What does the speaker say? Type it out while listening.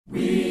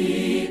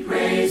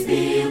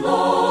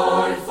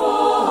Lord,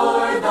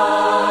 for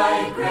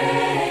thy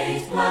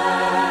great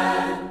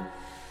plan,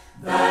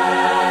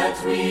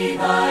 that we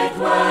thy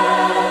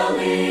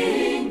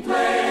dwelling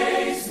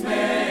place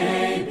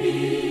may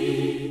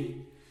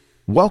be.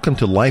 Welcome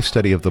to Life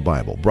Study of the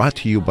Bible, brought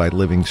to you by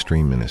Living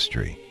Stream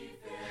Ministry.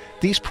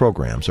 These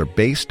programs are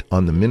based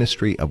on the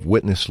ministry of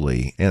Witness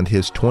Lee and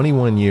his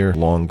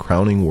 21-year-long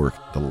crowning work,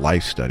 The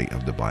Life Study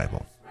of the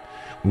Bible.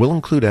 We'll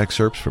include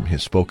excerpts from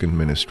his spoken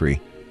ministry,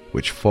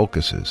 which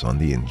focuses on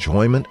the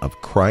enjoyment of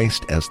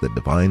Christ as the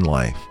divine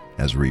life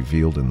as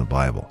revealed in the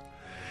Bible.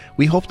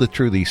 We hope that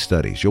through these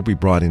studies you'll be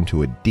brought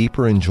into a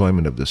deeper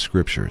enjoyment of the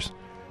Scriptures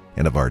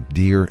and of our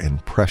dear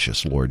and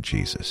precious Lord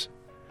Jesus.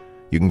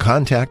 You can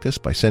contact us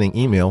by sending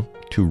email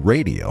to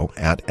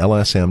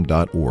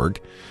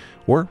radio@lsm.org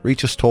or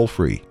reach us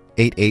toll-free,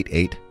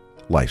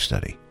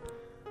 888-LIFE-STUDY.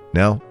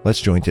 Now,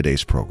 let's join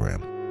today's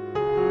program.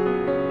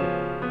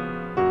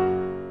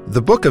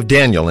 The book of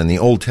Daniel in the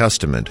Old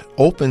Testament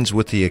opens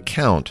with the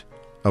account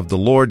of the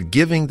Lord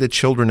giving the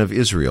children of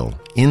Israel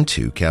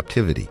into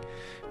captivity.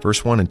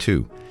 Verse 1 and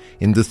 2.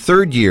 In the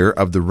 3rd year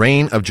of the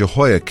reign of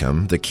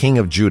Jehoiakim, the king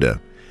of Judah,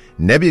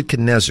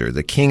 Nebuchadnezzar,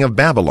 the king of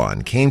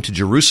Babylon, came to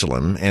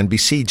Jerusalem and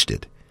besieged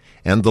it.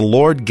 And the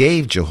Lord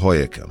gave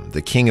Jehoiakim,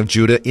 the king of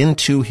Judah,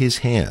 into his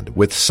hand,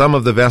 with some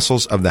of the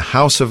vessels of the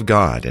house of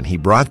God, and he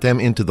brought them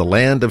into the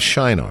land of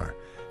Shinar,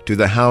 to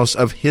the house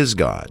of his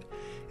God,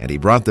 and he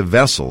brought the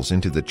vessels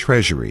into the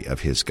treasury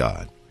of his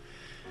God.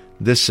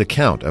 This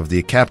account of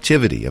the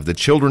captivity of the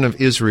children of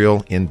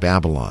Israel in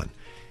Babylon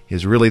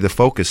is really the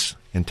focus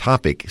and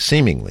topic,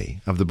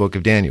 seemingly, of the book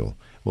of Daniel.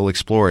 We'll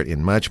explore it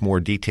in much more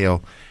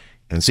detail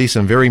and see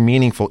some very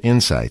meaningful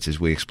insights as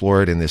we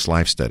explore it in this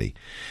life study.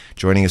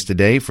 Joining us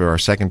today for our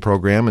second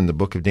program in the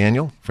book of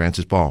Daniel,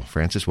 Francis Ball.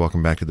 Francis,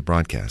 welcome back to the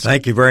broadcast.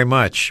 Thank you very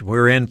much.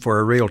 We're in for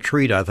a real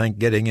treat, I think,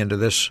 getting into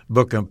this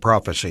book of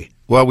prophecy.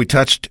 Well, we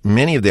touched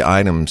many of the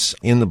items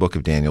in the book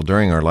of Daniel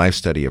during our life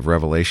study of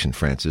Revelation,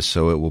 Francis,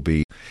 so it will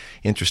be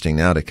interesting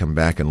now to come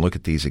back and look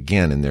at these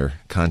again in their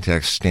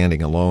context,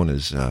 standing alone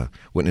as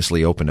Witness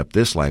Lee opened up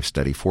this life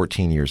study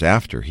 14 years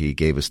after he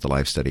gave us the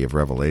life study of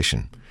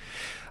Revelation.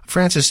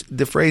 Francis,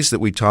 the phrase that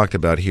we talked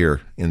about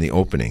here in the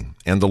opening,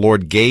 and the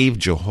Lord gave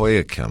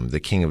Jehoiakim, the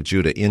king of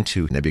Judah,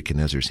 into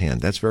Nebuchadnezzar's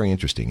hand, that's very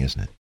interesting,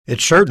 isn't it?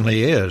 It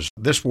certainly is.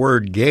 This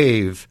word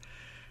gave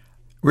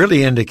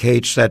really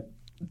indicates that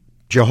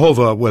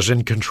Jehovah was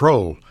in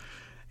control.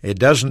 It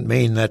doesn't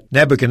mean that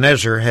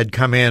Nebuchadnezzar had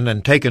come in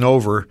and taken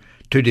over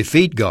to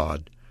defeat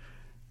God,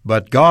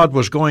 but God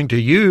was going to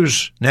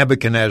use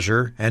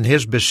Nebuchadnezzar and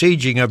his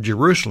besieging of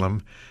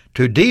Jerusalem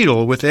to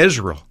deal with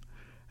Israel.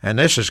 And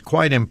this is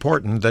quite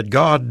important, that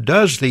God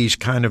does these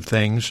kind of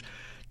things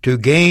to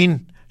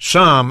gain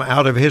some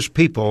out of his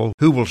people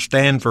who will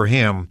stand for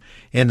him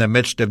in the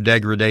midst of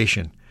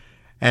degradation.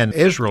 And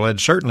Israel had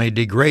certainly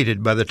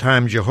degraded by the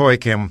time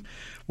Jehoiakim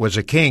was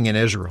a king in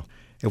Israel.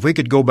 If we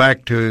could go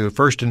back to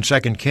 1st and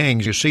 2nd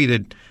Kings, you see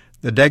that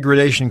the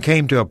degradation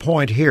came to a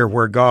point here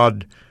where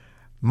God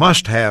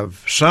must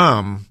have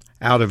some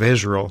out of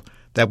Israel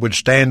that would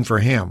stand for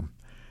him.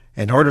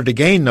 In order to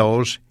gain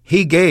those,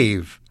 he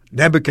gave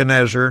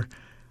Nebuchadnezzar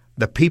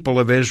the people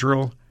of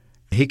Israel.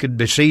 He could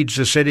besiege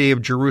the city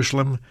of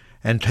Jerusalem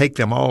and take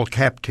them all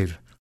captive.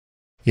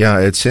 Yeah,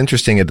 it's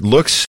interesting. It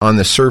looks on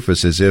the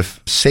surface as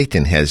if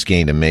Satan has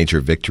gained a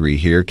major victory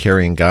here,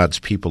 carrying God's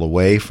people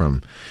away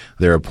from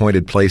their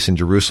appointed place in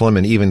Jerusalem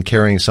and even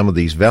carrying some of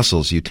these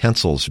vessels,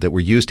 utensils that were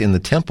used in the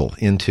temple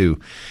into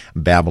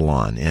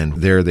Babylon. And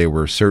there they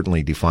were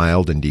certainly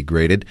defiled and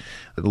degraded.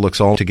 It looks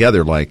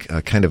altogether like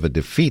a kind of a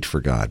defeat for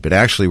God. But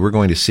actually, we're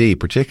going to see,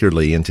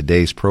 particularly in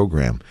today's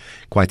program,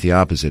 quite the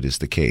opposite is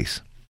the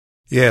case.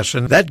 Yes,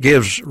 and that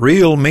gives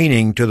real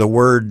meaning to the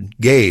word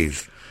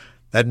gave.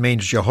 That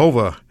means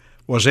Jehovah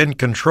was in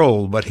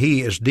control, but he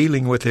is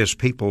dealing with his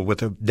people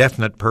with a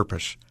definite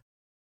purpose.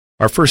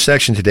 Our first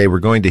section today, we're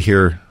going to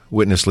hear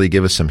Witness Lee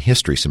give us some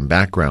history, some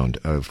background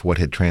of what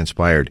had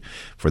transpired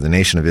for the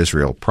nation of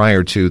Israel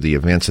prior to the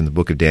events in the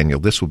book of Daniel.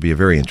 This will be a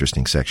very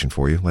interesting section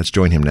for you. Let's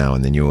join him now,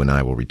 and then you and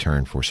I will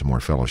return for some more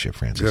fellowship,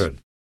 Francis. Good.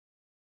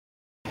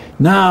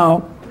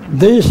 Now,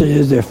 this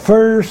is the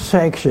first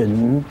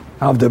section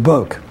of the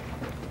book,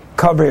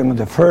 covering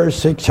the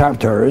first 6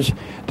 chapters,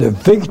 the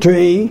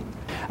victory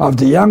of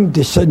the young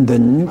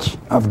descendants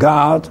of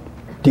God,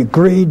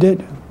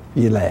 degraded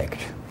elect,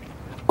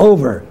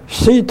 over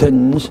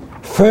Satan's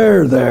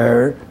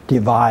further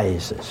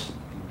devices.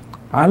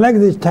 I like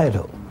this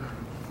title.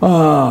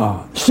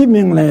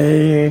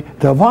 Seemingly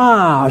the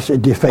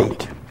vast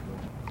defeat.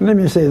 Let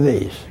me say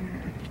this.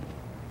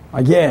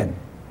 Again,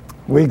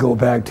 we go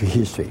back to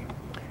history.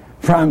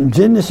 From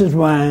Genesis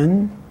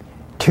 1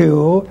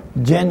 to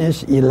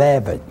Genesis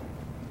 11.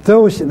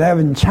 Those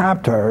 11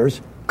 chapters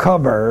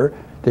cover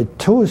the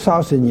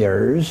 2,000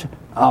 years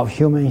of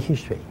human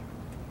history.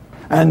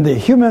 And the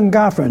human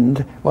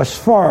government was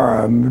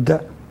formed,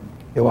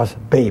 it was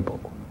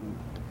Babel.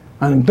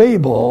 And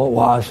Babel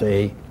was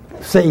a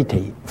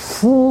city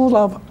full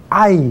of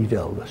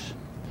idols.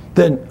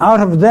 Then out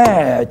of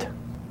that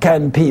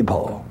came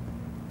people.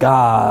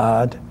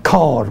 God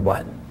called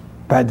one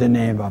by the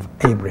name of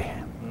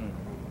Abraham.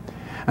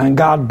 And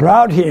God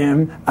brought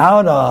him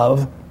out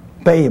of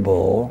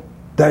Babel,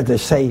 that's the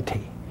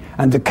city.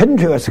 And the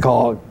country was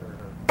called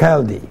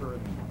Chaldee,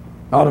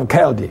 out of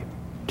Chaldee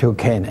to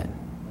Canaan.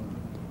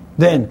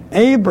 Then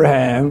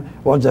Abraham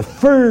was the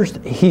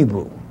first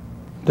Hebrew,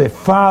 the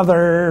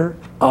father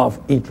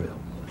of Israel.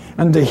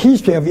 And the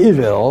history of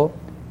Israel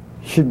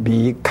should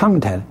be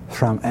counted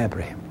from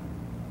Abraham.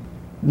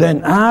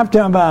 Then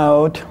after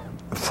about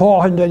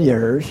 400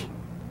 years,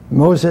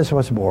 Moses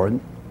was born.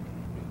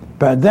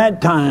 By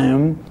that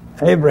time,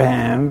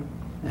 Abraham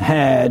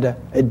had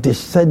a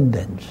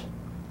descendant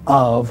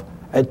of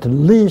at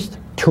least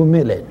 2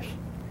 million.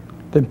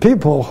 The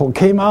people who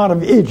came out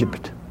of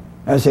Egypt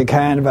as a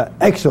kind of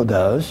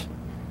exodus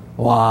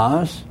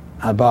was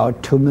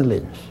about 2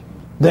 million.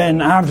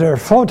 Then after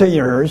 40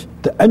 years,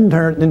 they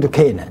entered into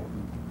Canaan.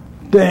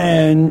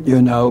 Then,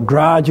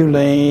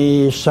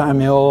 gradually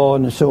Samuel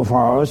and so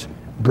forth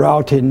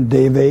brought in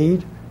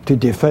David to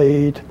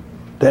defeat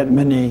that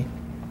many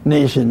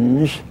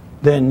nations.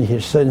 Then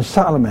his son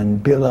Solomon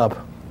built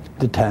up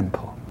the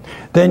temple.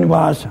 Then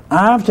was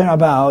after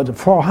about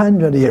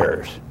 400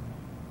 years,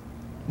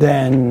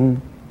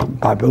 then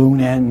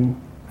Babylonian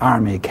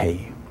army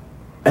came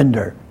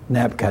under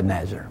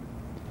Nebuchadnezzar.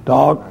 They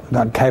all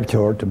got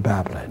captured to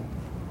Babylon.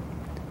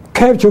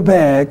 Captured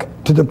back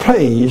to the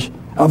place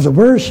of the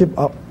worship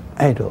of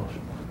idols,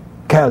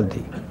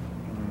 Chaldee,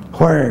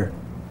 where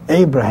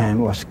Abraham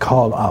was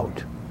called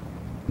out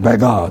by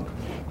God.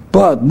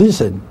 But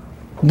listen,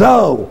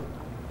 though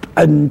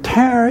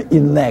entire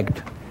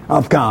elect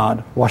of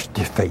God was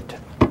defeated,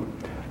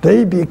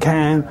 they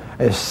became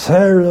a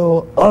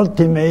thorough,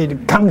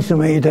 ultimate,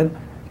 consummated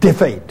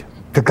defeat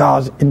to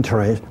God's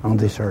interest on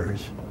this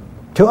earth.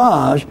 To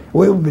us,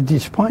 we will be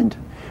disappointed,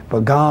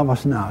 but God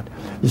was not.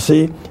 You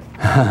see,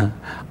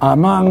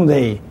 among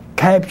the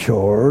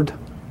captured,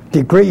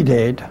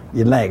 degraded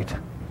elect,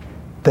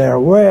 there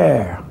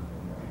were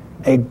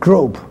a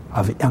group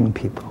of young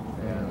people.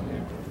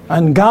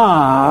 And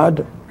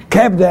God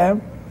kept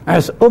them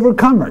as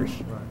overcomers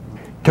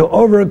to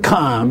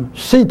overcome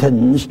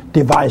Satan's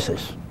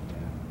devices.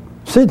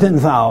 Satan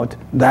thought,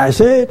 that's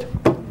it.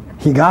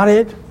 He got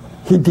it.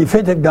 He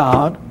defeated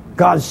God.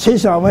 God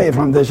chased away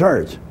from this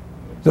earth.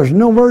 There's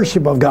no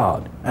worship of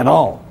God at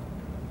all.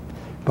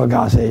 But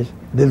God says,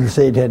 little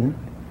Satan,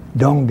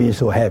 don't be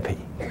so happy.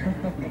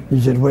 You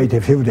just wait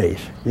a few days.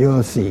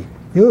 You'll see.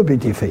 You'll be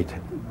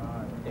defeated.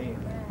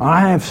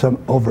 I have some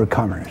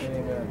overcomers.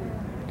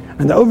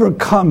 And the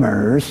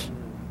overcomers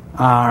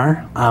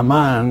are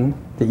among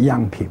the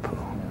young people.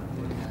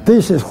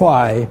 This is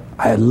why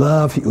I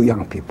love you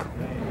young people.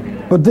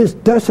 But this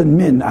doesn't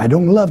mean I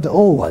don't love the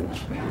old ones.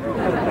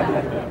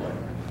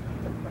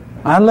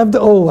 I love the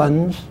old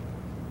ones,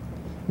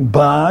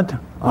 but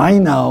I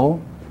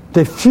know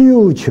the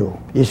future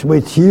is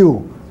with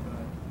you,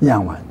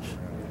 young ones.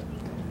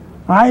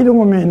 I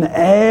don't mean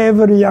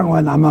every young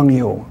one among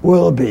you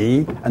will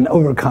be an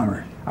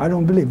overcomer. I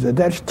don't believe that.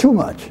 That's too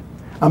much.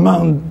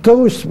 Among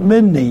those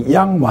many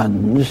young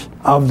ones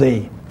of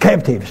the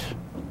captives,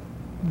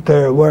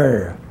 there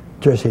were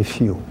just a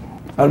few.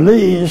 At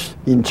least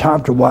in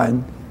chapter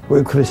 1,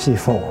 we could see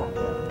 4.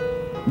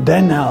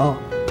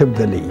 Daniel took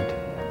the lead.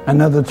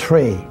 Another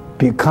 3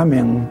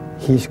 becoming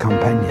his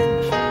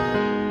companions.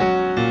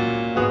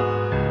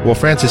 Well,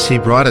 Francis, he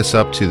brought us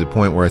up to the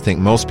point where I think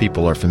most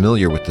people are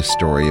familiar with the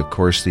story. Of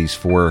course, these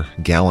 4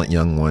 gallant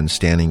young ones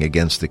standing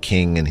against the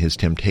king and his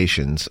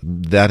temptations.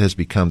 That has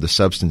become the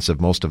substance of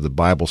most of the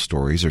Bible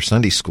stories or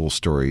Sunday school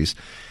stories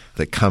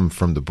that come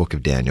from the book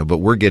of Daniel. But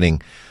we're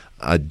getting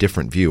a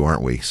different view,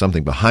 aren't we?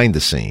 Something behind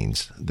the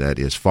scenes that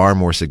is far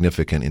more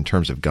significant in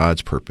terms of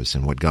God's purpose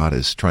and what God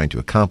is trying to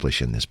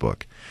accomplish in this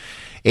book.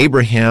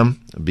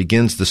 Abraham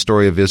begins the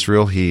story of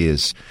Israel. He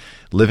is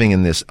living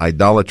in this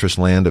idolatrous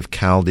land of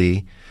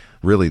Chaldee,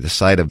 really the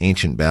site of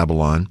ancient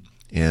Babylon.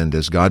 And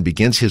as God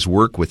begins his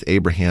work with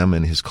Abraham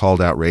and his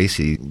called-out race,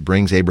 he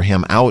brings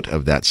Abraham out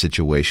of that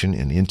situation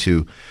and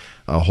into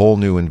a whole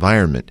new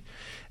environment.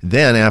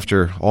 Then,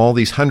 after all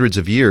these hundreds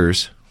of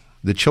years,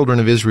 the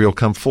children of Israel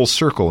come full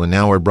circle and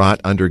now are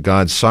brought under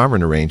God's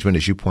sovereign arrangement,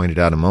 as you pointed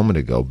out a moment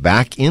ago,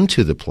 back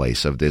into the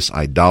place of this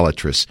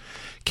idolatrous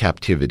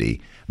captivity,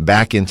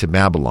 back into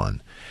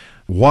Babylon.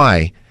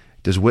 Why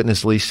does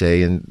Witness Lee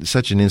say in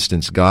such an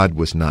instance God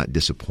was not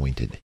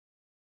disappointed?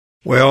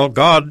 Well,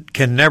 God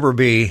can never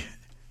be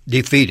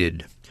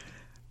defeated.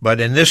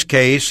 But in this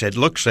case, it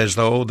looks as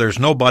though there's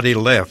nobody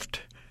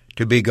left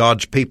to be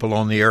God's people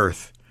on the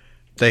earth.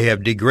 They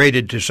have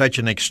degraded to such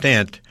an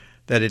extent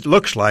that it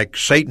looks like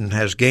Satan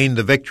has gained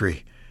the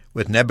victory,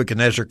 with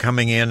Nebuchadnezzar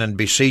coming in and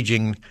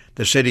besieging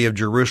the city of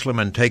Jerusalem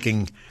and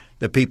taking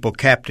the people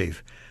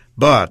captive.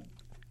 But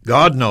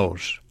God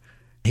knows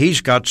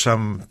he's got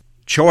some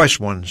choice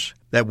ones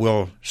that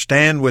will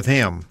stand with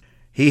him.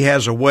 He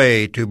has a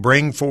way to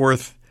bring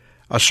forth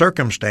a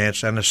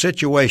circumstance and a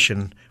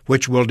situation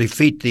which will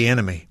defeat the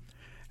enemy.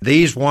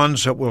 These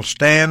ones that will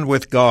stand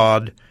with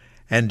God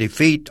and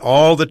defeat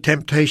all the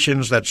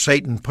temptations that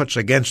Satan puts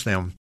against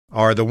them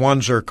are the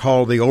ones that are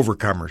called the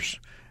overcomers.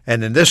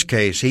 And in this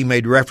case, he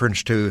made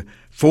reference to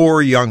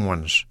 4 young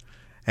ones,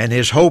 and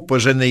his hope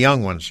was in the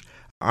young ones.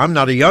 I'm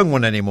not a young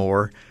one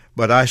anymore,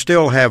 but I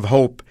still have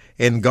hope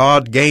in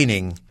God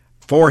gaining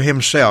for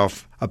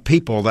himself a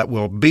people that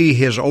will be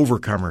his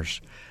overcomers,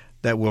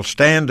 that will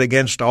stand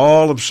against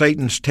all of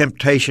Satan's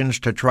temptations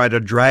to try to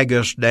drag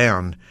us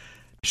down.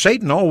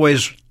 Satan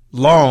always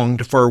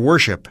longed for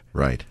worship.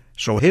 Right.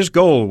 So his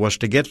goal was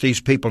to get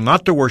these people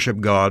not to worship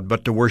God,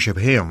 but to worship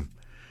him.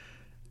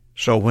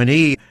 So when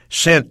he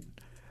sent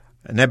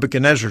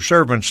Nebuchadnezzar's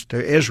servants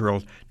to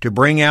Israel to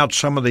bring out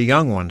some of the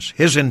young ones,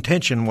 his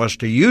intention was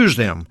to use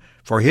them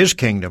for his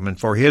kingdom and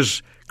for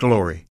his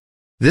glory.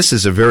 This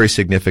is a very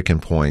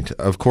significant point.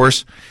 Of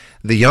course,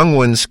 the young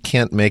ones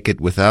can't make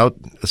it without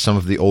some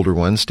of the older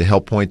ones to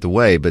help point the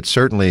way, but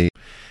certainly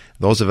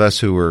those of us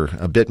who are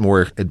a bit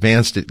more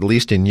advanced, at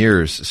least in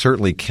years,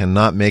 certainly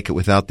cannot make it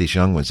without these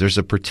young ones. There's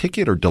a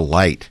particular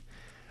delight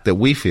that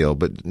we feel,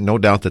 but no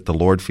doubt that the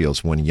Lord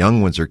feels when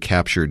young ones are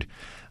captured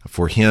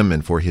for him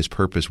and for his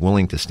purpose,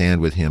 willing to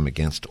stand with him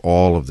against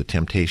all of the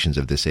temptations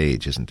of this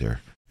age, isn't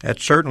there? That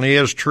certainly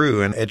is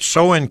true, and it's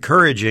so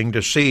encouraging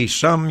to see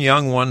some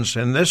young ones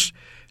in this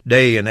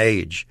day and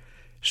age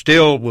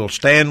still will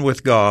stand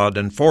with God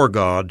and for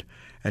God,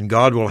 and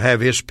God will have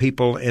his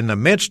people in the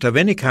midst of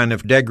any kind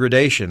of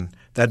degradation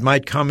that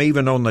might come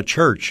even on the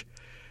church.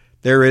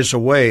 There is a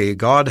way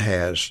God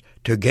has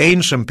to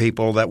gain some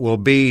people that will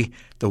be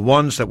the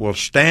ones that will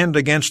stand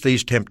against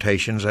these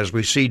temptations, as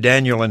we see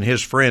Daniel and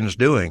his friends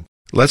doing.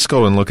 Let's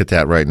go and look at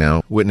that right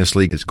now. Witness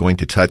Lee is going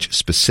to touch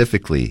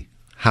specifically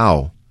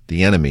how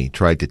the enemy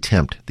tried to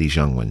tempt these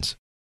young ones.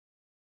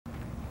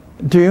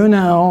 Do you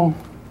know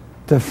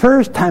the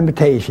first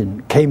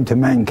temptation came to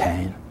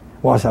mankind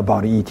was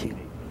about eating?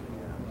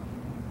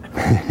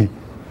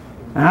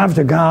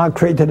 After God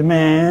created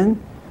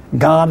man,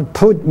 God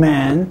put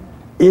man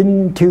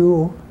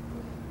into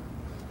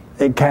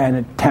a kind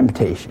of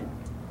temptation.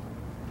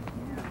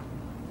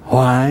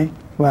 Why?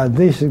 Well,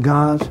 this is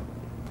God's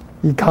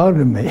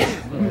economy.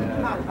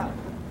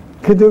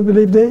 Could you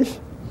believe this?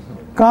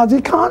 God's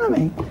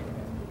economy.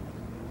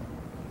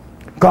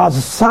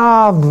 God's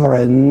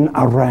sovereign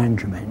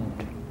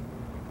arrangement.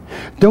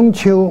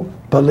 Don't you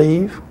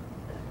believe?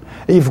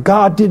 If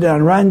God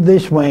didn't run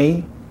this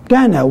way,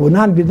 Daniel would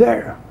not be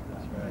there.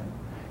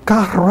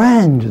 God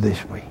arranged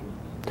this way.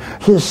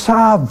 His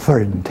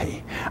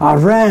sovereignty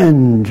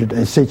arranged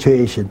a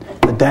situation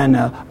that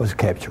Daniel was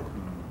captured.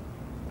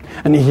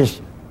 And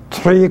his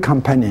 3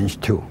 companions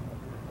too.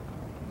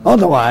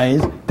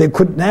 Otherwise, they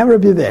could never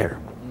be there.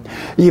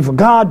 If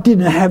God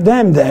didn't have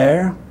them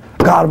there,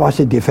 God was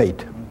a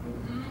defeat.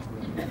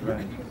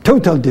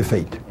 Total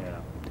defeat.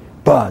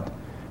 But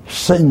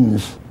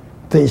since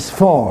these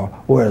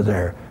 4 were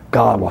there,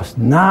 God was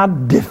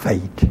not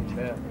defeat.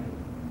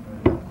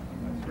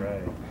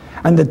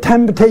 And the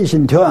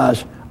temptation to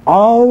us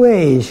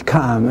always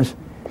comes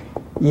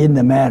in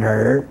the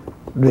matter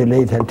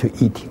related to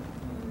eating.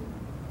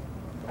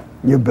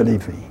 You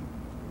believe me?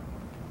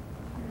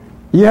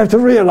 You have to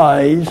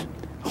realize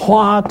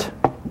what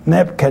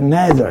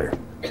Nebuchadnezzar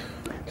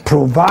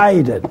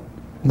provided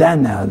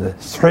Daniel, the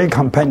 3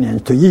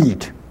 companions, to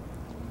eat.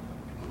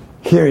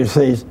 Here it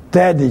says,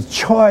 that is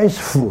choice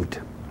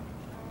food.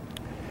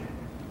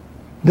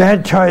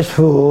 That choice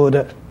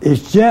food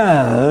is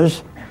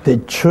just the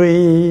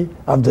tree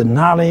of the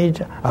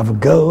knowledge of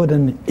good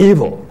and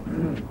evil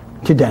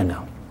to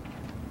Daniel.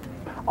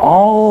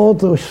 All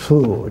those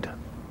food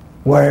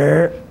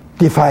were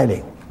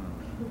defiling,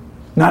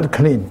 not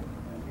clean.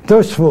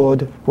 Those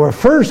food were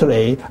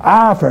firstly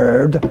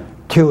offered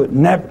to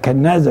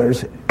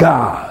Nebuchadnezzar's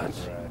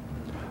gods.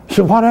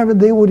 So whatever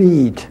they would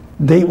eat.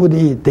 They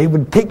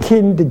would take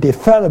in the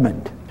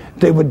defilement.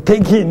 They would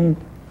take in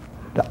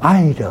the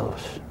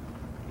idols.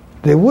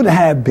 They would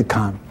have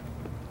become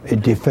a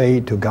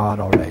defeat to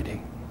God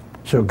already.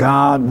 So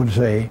God would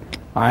say,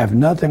 I have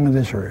nothing on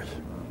this earth.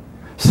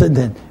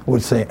 Satan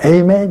would say,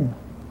 Amen.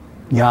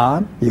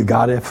 God, you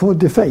got a full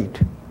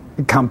defeat,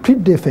 a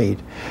complete defeat.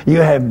 You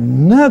have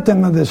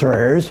nothing on this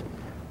earth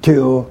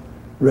to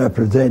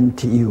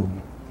represent you,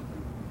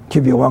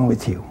 to be one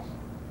with you.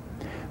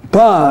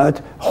 But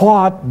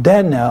what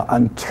Daniel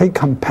and 3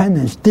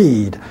 companions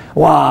did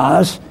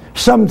was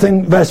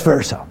something vice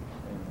versa.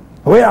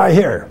 We are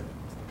here.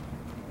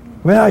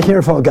 We are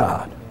here for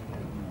God.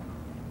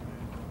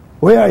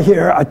 We are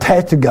here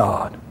attached to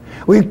God.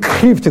 We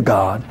cleave to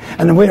God,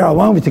 and we are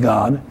one with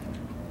God.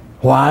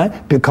 Why?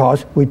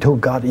 Because we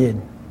took God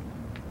in.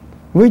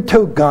 We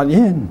took God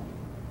in.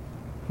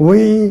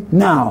 We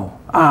now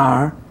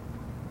are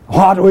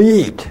what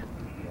we eat.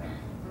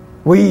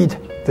 We eat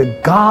the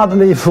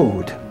godly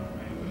food.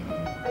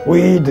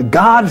 We eat the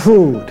God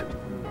food.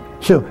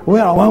 So we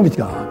are one with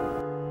God.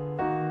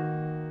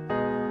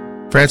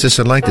 Francis,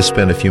 I'd like to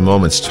spend a few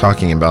moments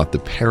talking about the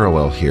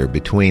parallel here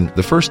between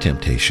the first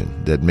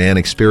temptation that man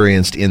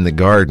experienced in the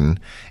garden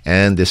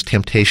and this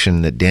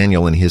temptation that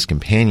Daniel and his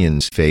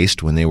companions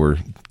faced when they were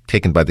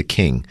taken by the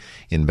king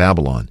in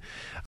Babylon.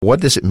 What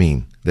does it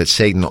mean that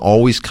Satan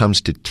always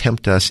comes to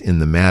tempt us in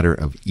the matter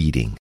of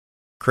eating?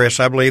 Chris,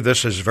 I believe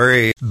this is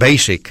very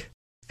basic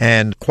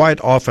and quite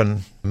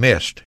often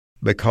missed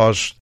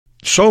because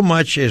so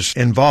much is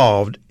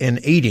involved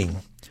in eating.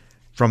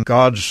 From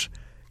God's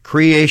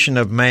creation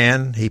of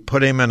man, He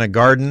put him in a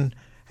garden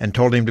and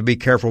told him to be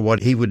careful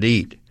what he would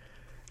eat.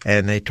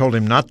 And He told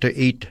him not to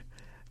eat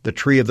the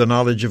tree of the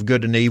knowledge of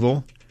good and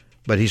evil,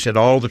 but He said,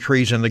 all the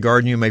trees in the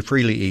garden you may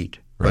freely eat,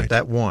 Right. but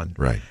that one.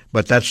 Right.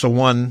 But that's the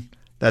one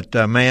that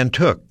man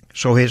took.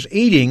 So his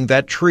eating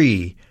that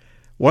tree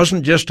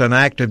wasn't just an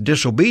act of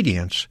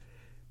disobedience,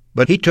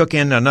 but he took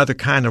in another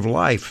kind of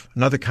life,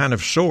 another kind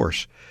of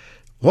source.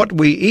 What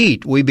we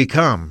eat, we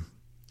become.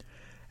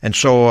 And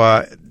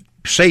so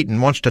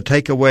Satan wants to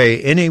take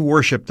away any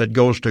worship that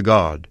goes to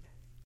God.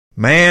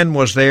 Man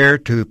was there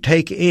to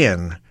take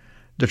in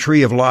the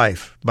tree of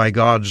life by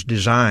God's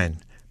design,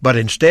 but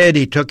instead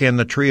he took in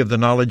the tree of the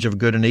knowledge of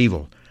good and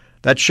evil.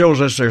 That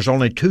shows us there's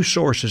only two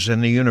sources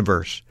in the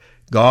universe,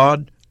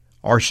 God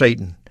or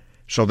Satan.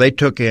 So they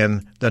took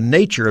in the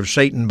nature of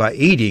Satan by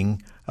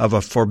eating of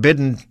a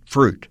forbidden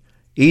fruit,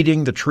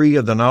 eating the tree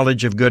of the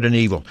knowledge of good and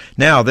evil.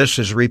 Now this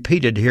is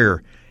repeated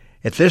here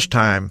at this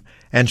time,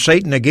 and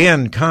Satan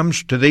again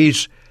comes to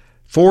these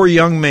 4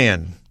 young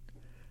men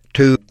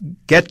to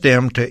get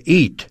them to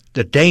eat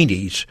the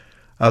dainties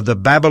of the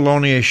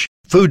Babylonian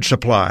food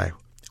supply,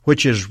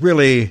 which is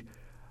really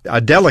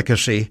a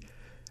delicacy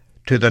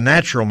to the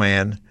natural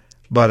man,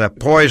 but a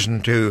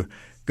poison to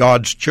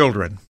God's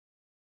children.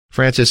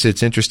 Francis,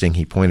 it's interesting.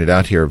 He pointed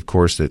out here, of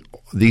course, that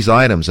these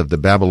items of the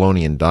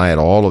Babylonian diet,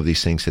 all of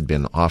these things had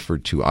been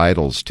offered to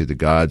idols, to the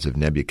gods of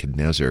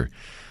Nebuchadnezzar.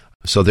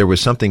 So there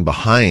was something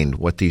behind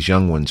what these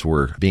young ones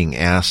were being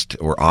asked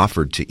or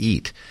offered to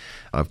eat.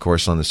 Of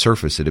course, on the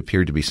surface, it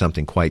appeared to be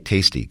something quite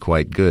tasty,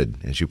 quite good,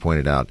 as you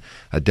pointed out,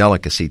 a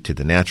delicacy to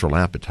the natural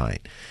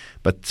appetite.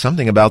 But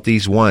something about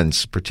these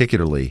ones,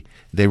 particularly,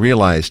 they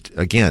realized,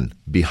 again,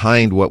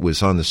 behind what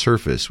was on the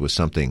surface was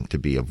something to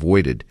be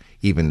avoided,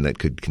 even that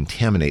could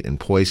contaminate and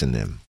poison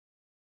them.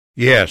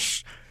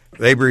 Yes,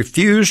 they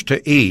refused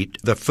to eat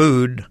the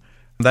food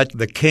that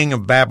the king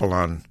of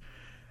Babylon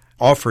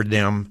offered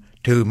them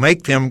to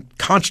make them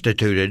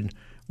constituted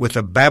with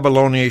a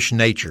Babylonian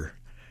nature.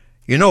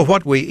 You know,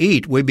 what we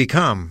eat, we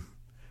become.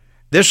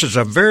 This is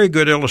a very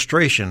good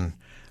illustration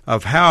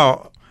of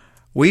how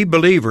we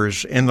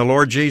believers in the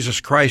Lord Jesus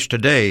Christ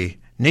today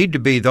need to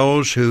be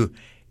those who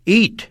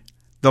eat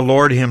the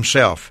Lord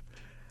Himself.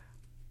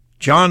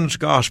 John's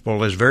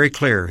gospel is very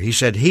clear. He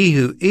said, "He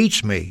who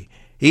eats me,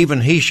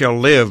 even he shall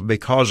live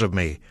because of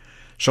me."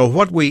 So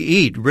what we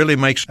eat really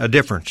makes a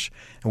difference.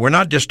 And we're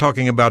not just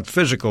talking about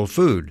physical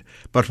food,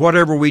 but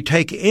whatever we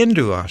take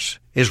into us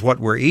is what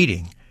we're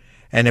eating.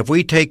 And if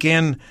we take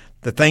in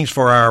the things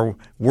for our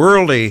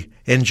worldly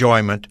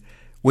enjoyment,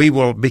 we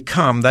will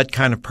become that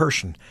kind of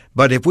person.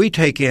 But if we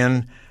take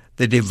in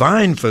the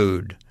divine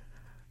food,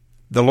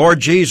 the Lord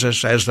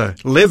Jesus as the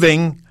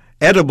living,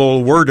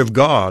 edible Word of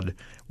God,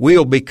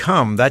 we'll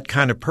become that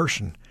kind of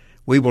person.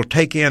 We will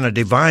take in a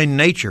divine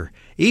nature.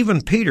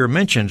 Even Peter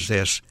mentions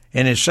this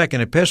in his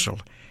second epistle.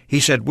 He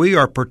said, we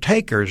are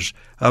partakers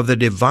of the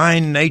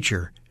divine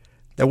nature.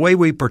 The way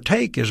we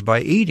partake is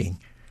by eating.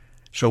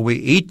 So we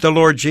eat the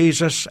Lord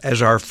Jesus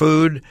as our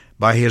food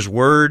by His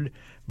Word,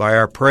 by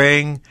our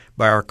praying,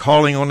 by our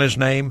calling on His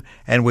name,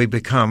 and we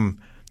become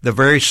the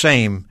very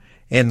same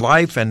in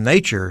life and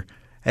nature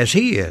as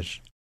He is.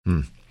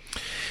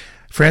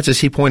 Francis,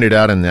 he pointed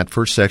out in that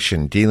first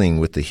section dealing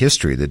with the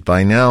history that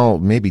by now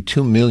maybe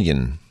 2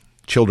 million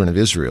children of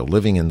Israel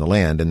living in the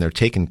land, and they're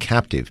taken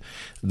captive,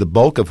 the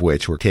bulk of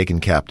which were taken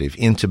captive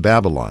into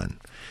Babylon.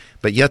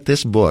 But yet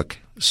this book,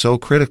 so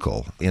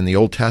critical in the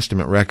Old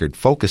Testament record,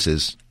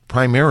 focuses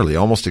primarily,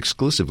 almost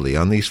exclusively,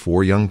 on these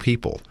 4 young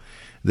people.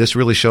 This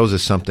really shows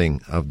us something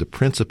of the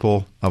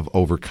principle of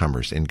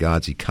overcomers in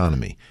God's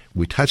economy.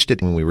 We touched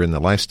it when we were in the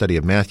life study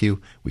of Matthew.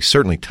 We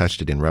certainly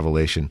touched it in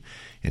Revelation.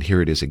 And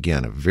here it is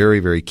again, a very,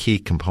 very key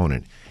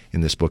component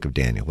in this book of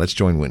Daniel. Let's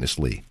join Witness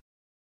Lee.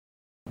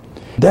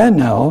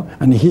 Daniel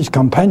and his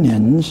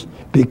companions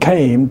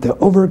became the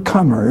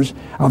overcomers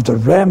of the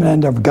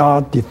remnant of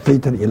God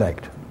defeated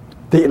elect.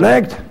 The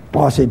elect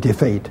was a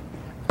defeat,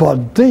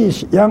 but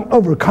these young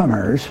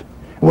overcomers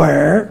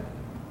were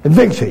a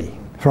victory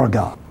for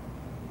God.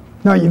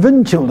 Now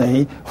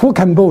eventually, who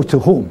can boast to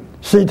whom?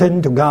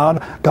 Satan to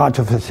God, God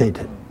to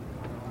Satan.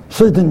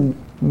 Satan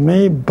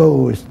may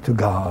boast to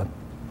God.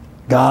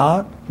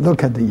 God,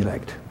 look at the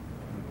elect.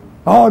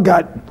 All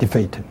got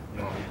defeated.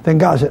 Then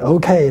God said,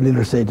 okay,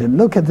 little Satan,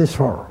 look at this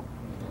world.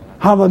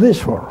 How about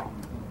this world?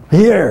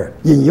 Here,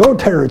 in your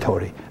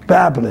territory,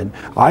 Babylon,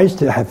 I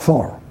still have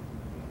 4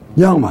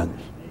 young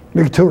ones,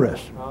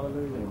 victorious,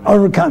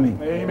 overcoming.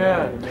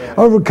 Amen.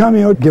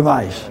 Overcoming your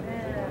device.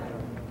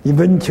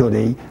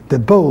 Eventually, the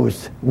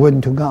boast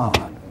went to God.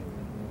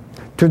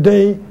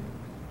 Today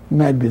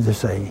might be the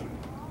same.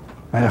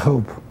 I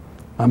hope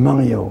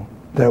among you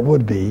there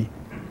would be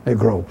a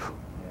group,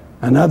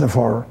 another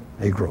 4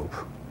 a group,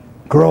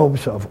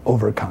 groups of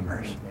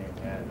overcomers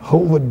who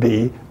would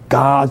be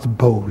God's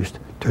boast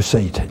to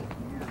Satan.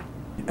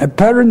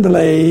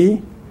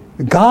 Apparently,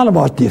 God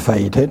was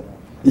defeated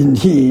in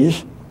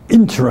his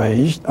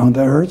interest on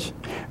the earth,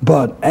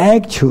 but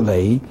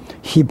actually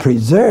he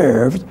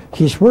preserved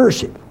his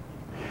worship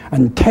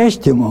and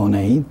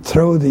testimony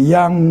through the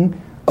young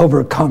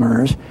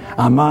overcomers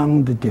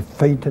among the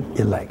defeated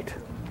elect.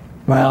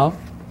 Well,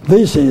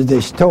 this is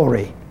the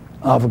story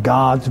of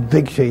God's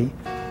victory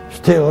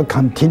still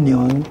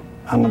continuing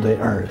on the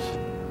earth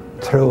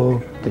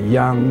through the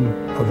young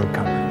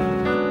overcomers.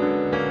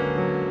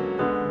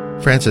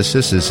 Francis,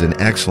 this is an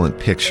excellent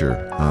picture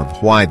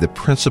of why the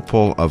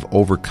principle of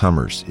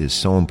overcomers is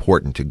so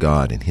important to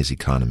God and his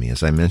economy.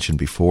 As I mentioned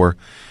before,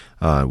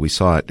 we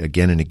saw it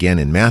again and again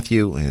in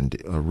Matthew and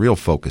a real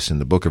focus in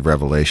the book of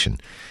Revelation.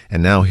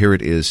 And now here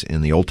it is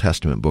in the Old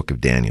Testament book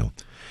of Daniel.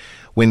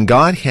 When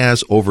God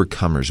has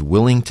overcomers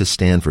willing to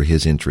stand for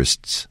his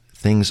interests,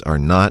 things are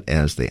not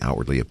as they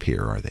outwardly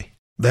appear, are they?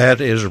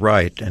 That is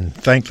right, and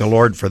thank the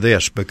Lord for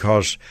this,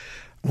 because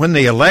when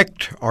the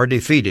elect are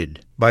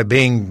defeated by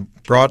being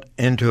brought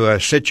into a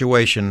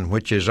situation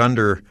which is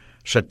under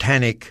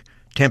satanic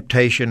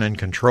temptation and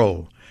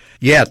control,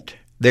 yet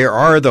there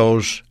are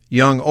those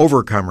young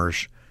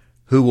overcomers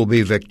who will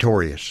be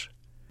victorious.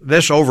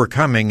 This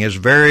overcoming is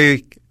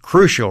very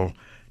crucial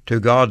to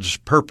God's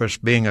purpose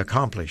being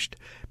accomplished,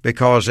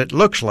 because it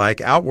looks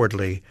like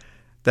outwardly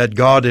that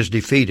God is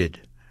defeated,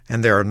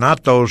 and there are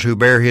not those who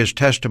bear his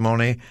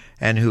testimony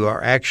and who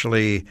are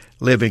actually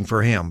living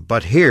for him.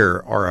 But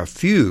here are a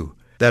few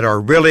that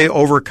are really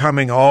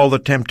overcoming all the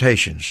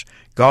temptations.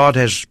 God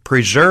has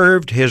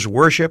preserved his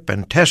worship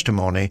and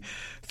testimony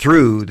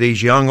through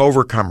these young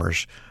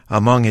overcomers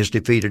among his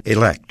defeated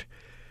elect.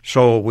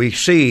 So we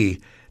see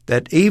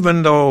that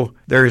even though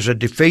there is a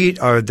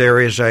defeat or there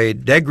is a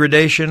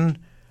degradation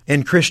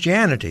in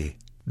Christianity,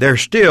 there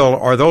still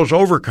are those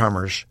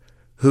overcomers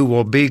who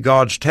will be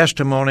God's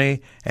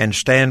testimony and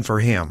stand for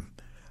him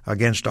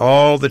against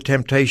all the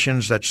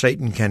temptations that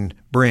Satan can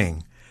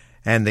bring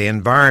and the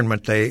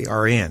environment they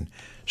are in.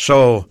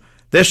 So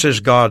this is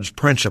God's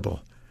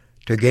principle,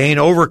 to gain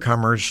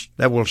overcomers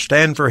that will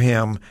stand for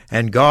him,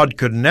 and God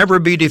could never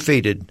be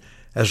defeated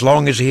as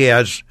long as he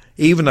has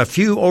even a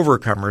few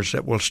overcomers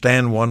that will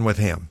stand one with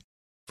him.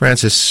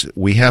 Francis,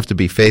 we have to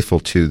be faithful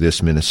to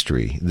this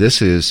ministry.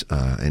 This is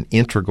an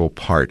integral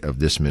part of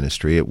this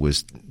ministry. It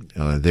was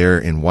there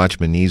in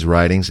Watchman Nee's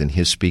writings and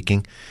his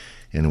speaking,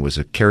 and it was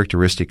a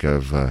characteristic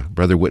of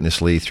Brother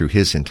Witness Lee through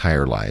his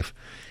entire life,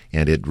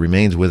 and it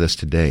remains with us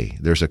today.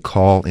 There's a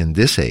call in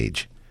this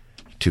age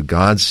to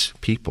God's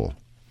people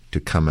to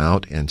come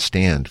out and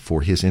stand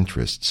for his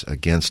interests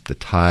against the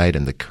tide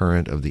and the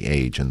current of the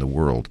age and the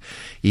world,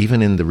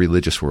 even in the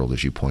religious world,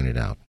 as you pointed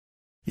out.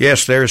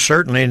 Yes, there's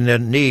certainly a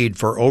need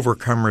for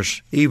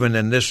overcomers even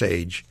in this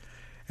age.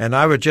 And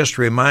I was just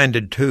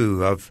reminded,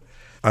 too, of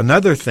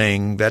another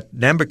thing that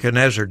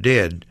Nebuchadnezzar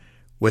did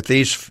with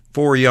these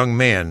 4 young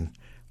men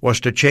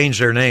was to change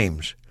their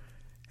names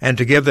and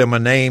to give them a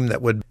name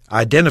that would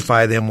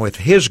identify them with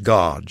his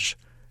gods,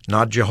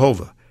 not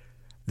Jehovah.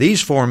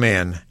 These 4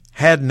 men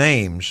had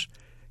names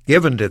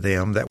given to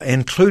them that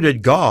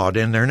included God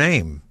in their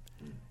name.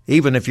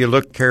 Even if you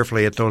look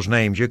carefully at those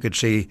names, you could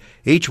see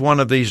each one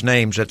of these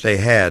names that they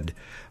had,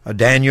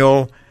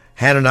 Daniel,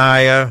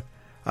 Hananiah,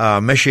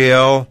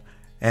 Mishael,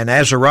 and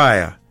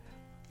Azariah.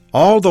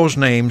 All those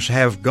names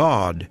have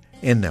God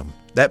in them.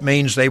 That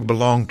means they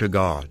belong to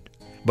God.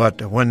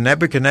 But when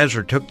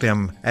Nebuchadnezzar took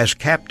them as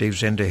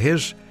captives into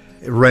his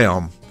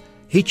realm,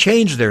 he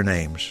changed their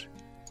names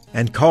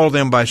and called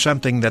them by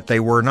something that they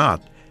were not.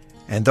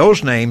 And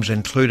those names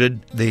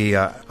included the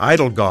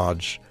idol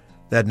gods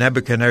that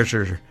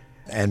Nebuchadnezzar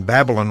and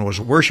Babylon was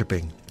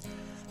worshiping.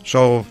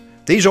 So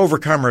these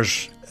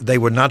overcomers, they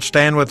would not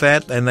stand with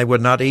that, and they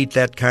would not eat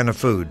that kind of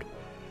food.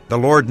 The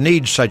Lord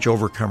needs such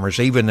overcomers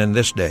even in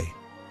this day.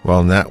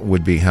 Well, and that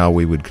would be how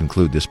we would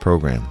conclude this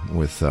program,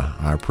 with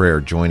our prayer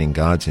joining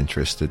God's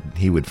interest, that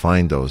he would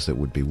find those that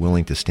would be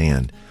willing to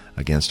stand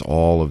against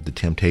all of the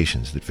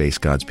temptations that face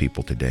God's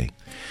people today.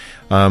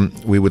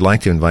 We would like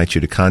to invite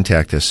you to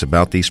contact us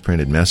about these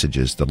printed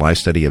messages. The Life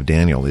Study of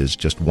Daniel is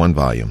just one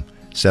volume,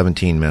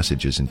 17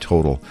 messages in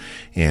total,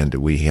 and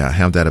we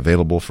have that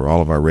available for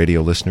all of our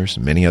radio listeners,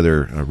 many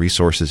other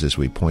resources as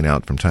we point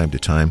out from time to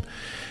time.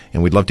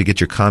 And we'd love to get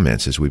your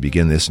comments as we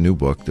begin this new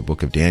book, the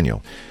Book of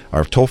Daniel.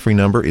 Our toll-free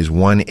number is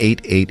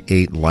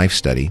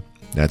 1-888-LIFE-STUDY.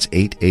 That's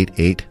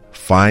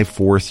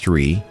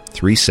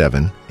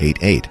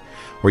 888-543-3788.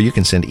 Or you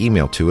can send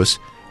email to us,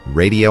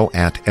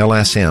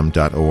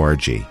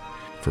 radio@lsm.org.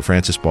 For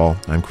Francis Ball,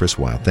 I'm Chris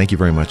Wilde. Thank you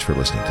very much for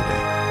listening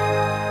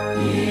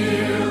today.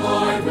 Dear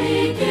Lord,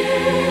 we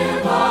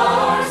give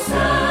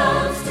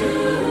ourselves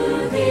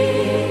to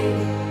Thee.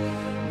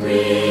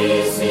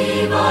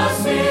 Receive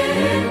us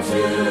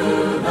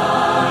into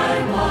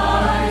Thy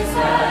wise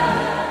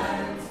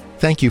hands.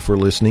 Thank you for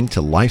listening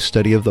to Life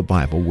Study of the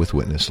Bible with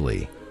Witness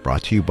Lee,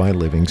 brought to you by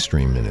Living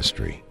Stream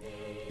Ministry.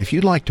 If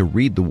you'd like to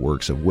read the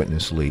works of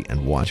Witness Lee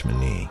and Watchman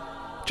Nee,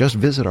 just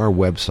visit our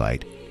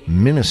website,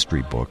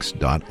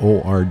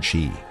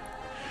 ministrybooks.org.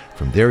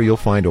 From there, you'll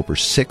find over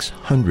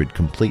 600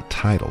 complete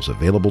titles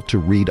available to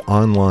read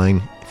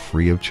online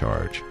free of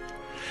charge.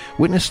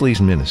 Witness Lee's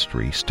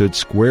ministry stood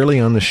squarely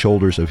on the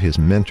shoulders of his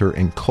mentor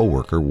and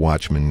co-worker,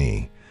 Watchman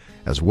Nee,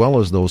 as well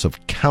as those of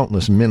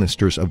countless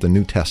ministers of the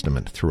New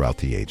Testament throughout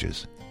the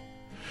ages.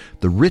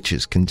 The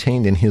riches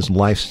contained in his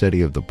life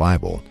study of the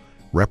Bible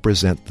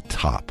represent the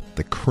top,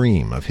 the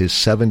cream of his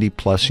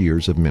 70-plus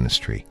years of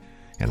ministry,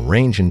 and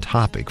range in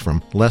topic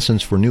from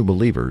lessons for new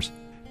believers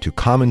to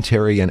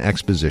commentary and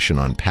exposition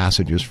on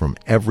passages from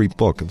every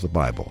book of the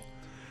Bible.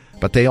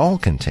 But they all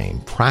contain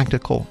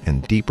practical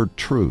and deeper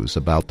truths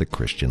about the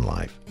Christian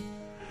life.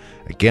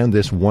 Again,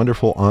 this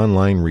wonderful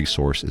online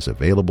resource is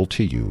available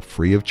to you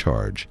free of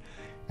charge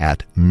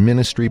at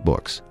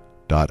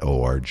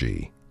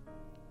ministrybooks.org.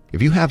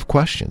 If you have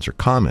questions or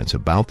comments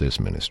about this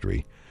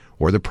ministry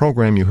or the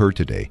program you heard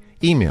today,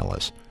 email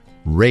us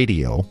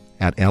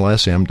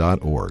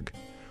radio@lsm.org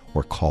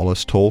or call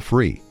us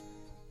toll-free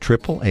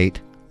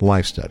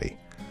 888-LIFE-STUDY.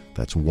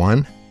 That's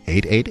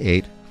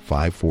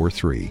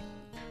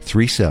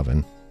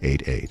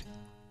 1-888-543-3788.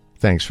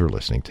 Thanks for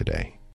listening today.